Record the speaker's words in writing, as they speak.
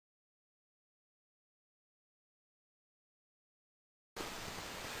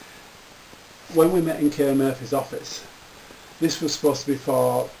when we met in Kay Murphy's office, this was supposed to be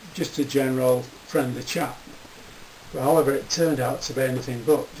for just a general friendly chat. But however, it turned out to be anything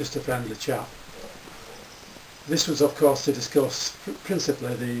but just a friendly chat. This was of course to discuss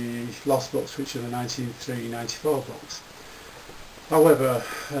principally the lost books, which are the 93-94 books. However,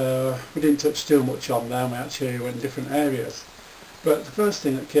 we didn't touch too much on them, we actually went in different areas. But the first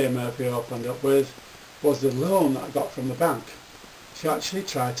thing that Kay Murphy opened up with was the loan that I got from the bank. She actually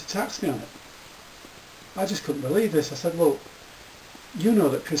tried to tax me on it. I just couldn't believe this. I said, well, you know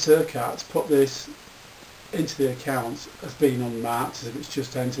that Chris Urquhart's put this into the account as being unmarked, as if it's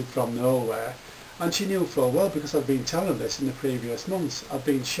just entered from nowhere. And she knew full well, because I've been telling this in the previous months. I've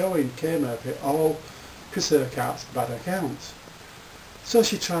been showing Kay Murphy all Chris Urquhart's bad accounts. So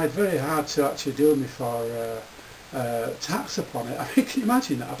she tried very hard to actually do me for tax upon it. I mean, can you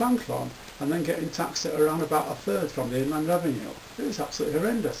imagine that? A bank loan and then getting taxed at around about a third from the Inland Revenue. It was absolutely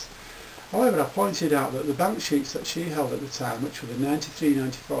horrendous. However, I pointed out that the bank sheets that she held at the time, which were the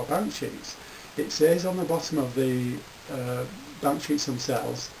 93-94 bank sheets, it says on the bottom of the bank sheets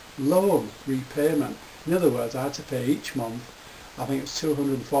themselves, loan repayment. In other words, I had to pay each month, I think it's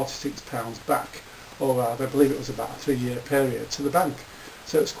 £246 back, or I believe it was about a 3-year period, to the bank.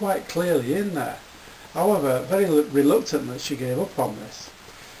 So it's quite clearly in there. However, very reluctantly she gave up on this.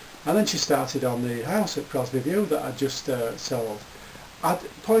 And then she started on the house at Crosby View that I'd just sold. I'd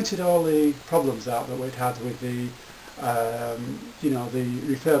pointed all the problems out that we'd had with the the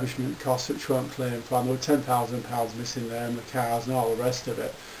refurbishment costs which weren't claimed for, and there were £10,000 missing there, and the cars and all the rest of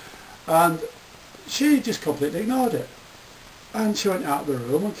it. And she just completely ignored it. And she went out of the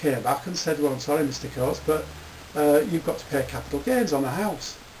room and came back and said, well, I'm sorry Mr Coates, but you've got to pay capital gains on the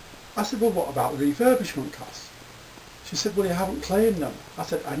house. I said, well, what about the refurbishment costs? She said, well, you haven't claimed them. I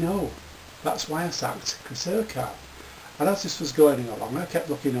said, I know. That's why I sacked Chris Urquhart. And as this was going along, I kept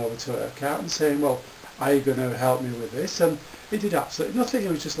looking over to Urquhart and saying, well, are you going to help me with this? And he did absolutely nothing. He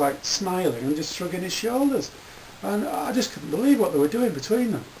was just like smiling and just shrugging his shoulders. And I just couldn't believe what they were doing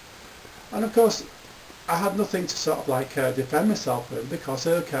between them. And of course, I had nothing to sort of like defend myself with, because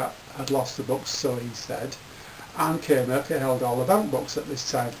Urquhart had lost the books, so he said, and Kay Murphy held all the bank books at this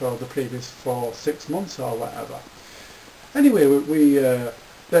time for the previous 6 months or whatever. Anyway, we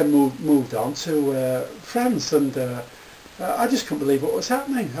then moved on to France, and I just couldn't believe what was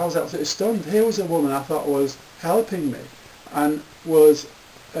happening. I was absolutely stunned. Here was a woman I thought was helping me and was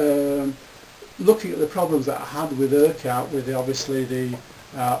looking at the problems that I had with Urquhart, with obviously the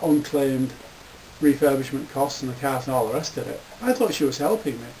unclaimed refurbishment costs and the cars and all the rest of it. I thought she was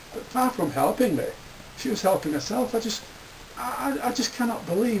helping me, but far from helping me, she was helping herself. I just cannot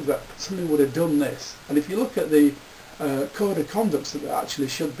believe that somebody would have done this. And if you look at the code of conducts that they actually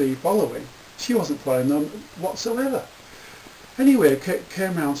should be following, she wasn't following them whatsoever. Anyway,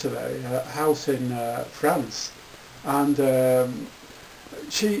 came round to the house in France, and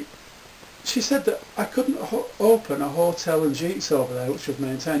she said that I couldn't open a hotel and gîtes over there, which was my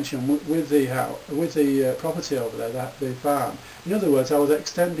intention, with the property over there, the farm. In other words, I was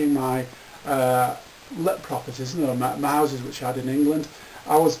extending my let properties, my houses which I had in England.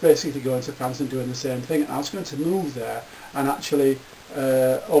 I was basically going to France and doing the same thing. I was going to move there and actually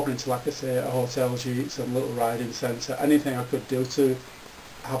open into, like I say, a hotel, gîtes, and little riding centre, anything I could do to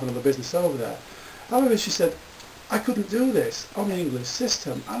have another business over there. However, she said I couldn't do this on the English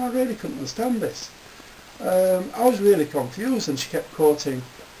system, and I really couldn't understand this. I was really confused, and she kept quoting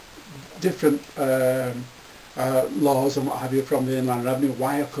different laws and what have you from the Inland Revenue,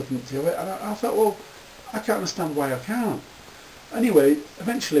 why I couldn't do it, and I thought, well, I can't understand why I can't. Anyway,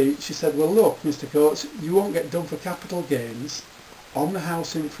 eventually she said, well, look, Mr Coates, you won't get done for capital gains on the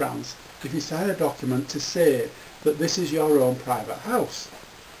house in France if you sign a document to say that this is your own private house.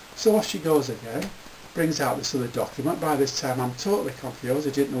 So off she goes again, brings out this other document. By this time I'm totally confused,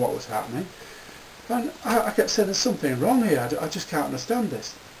 I didn't know what was happening. And I kept saying, there's something wrong here, I just can't understand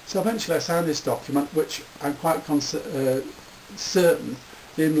this. So eventually I signed this document, which I'm quite certain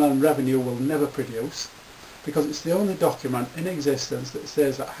the Inland Revenue will never produce, because it's the only document in existence that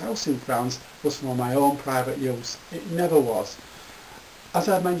says that house in France was for my own private use. It never was. As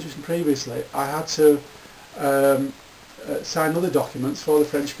I mentioned previously, I had to sign other documents for the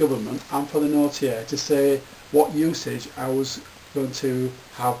French government and for the notaire to say what usage I was going to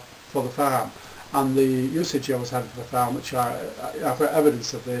have for the farm. And the usage I was having for the farm, which I've got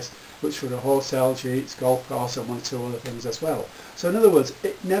evidence of this, which were a hotel, gîtes, golf course, and 1 or 2 other things as well. So in other words,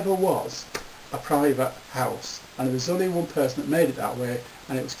 it never was a private house, and there was only one person that made it that way,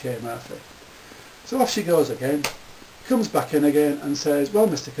 and it was Kay Murphy. So off she goes again, comes back in again and says, well,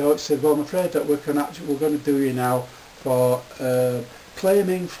 Mr Coates, said, well, I'm afraid that we're going to do you now for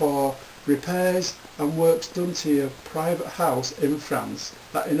claiming for repairs and works done to your private house in France.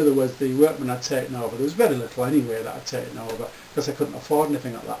 That, in other words, the workmen had taken over. There was very little anyway that I'd taken over because I couldn't afford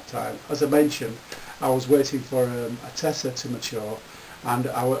anything at that time. As I mentioned, I was waiting for a Tessa to mature, and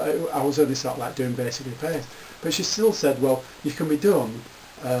I was only sort of like doing basic repairs. But she still said, well, you can be done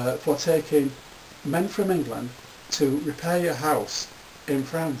for taking men from England to repair your house in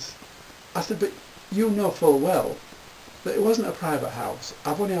France. I said, but you know full well that it wasn't a private house.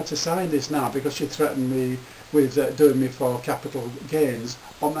 I've only had to sign this now because she threatened me with doing me for capital gains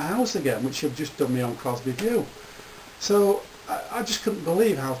on the house again, which you've just done me on Crosby View. So I just couldn't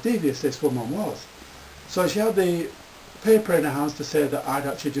believe how devious this woman was. So she had the paper in her hands to say that I'd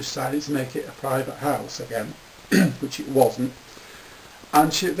actually just decided to make it a private house again, which it wasn't. And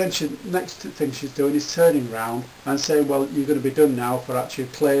next thing she's doing is turning round and saying, well, you're going to be done now for actually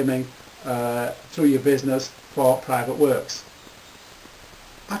claiming through your business for private works.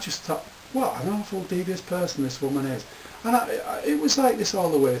 I just thought, what an awful devious person this woman is. And it was like this all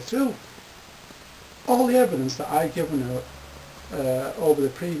the way through. All the evidence that I'd given her over the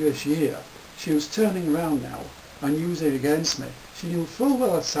previous year, she was turning around now and using against me. She knew full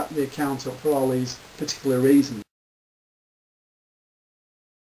well I'd set the account up for all these particular reasons.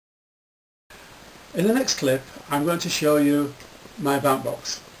 In the next clip, I'm going to show you my bank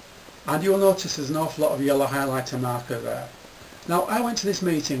box, and you'll notice there's an awful lot of yellow highlighter marker there. Now, I went to this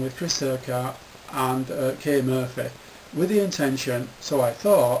meeting with Chris Urquhart and Kay Murphy with the intention, so I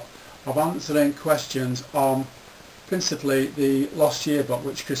thought, of answering questions on principally the lost yearbook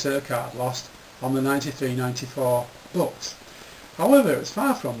which Chris Urquhart lost on the 93-94 books. However, it was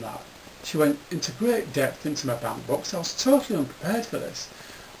far from that. She went into great depth into my bank books. I was totally unprepared for this.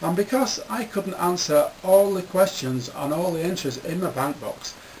 And because I couldn't answer all the questions on all the entries in my bank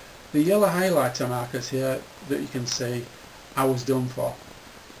box, the yellow highlighter markers here that you can see, I was done for.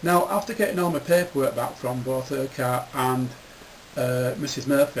 Now, after getting all my paperwork back from both Urquhart and Mrs.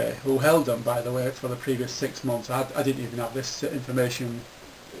 Murphy, who held them, by the way, for the previous 6 months, I didn't even have this information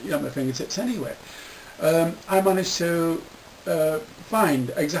at my fingertips anyway, I managed to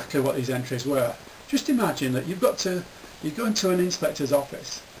find exactly what these entries were. Just imagine that you go into an inspector's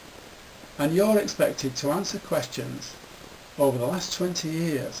office and you're expected to answer questions over the last 20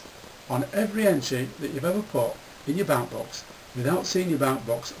 years on every entry that you've ever put in your bank box without seeing your bank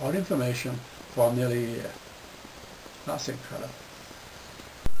box or information for nearly a year. That's incredible.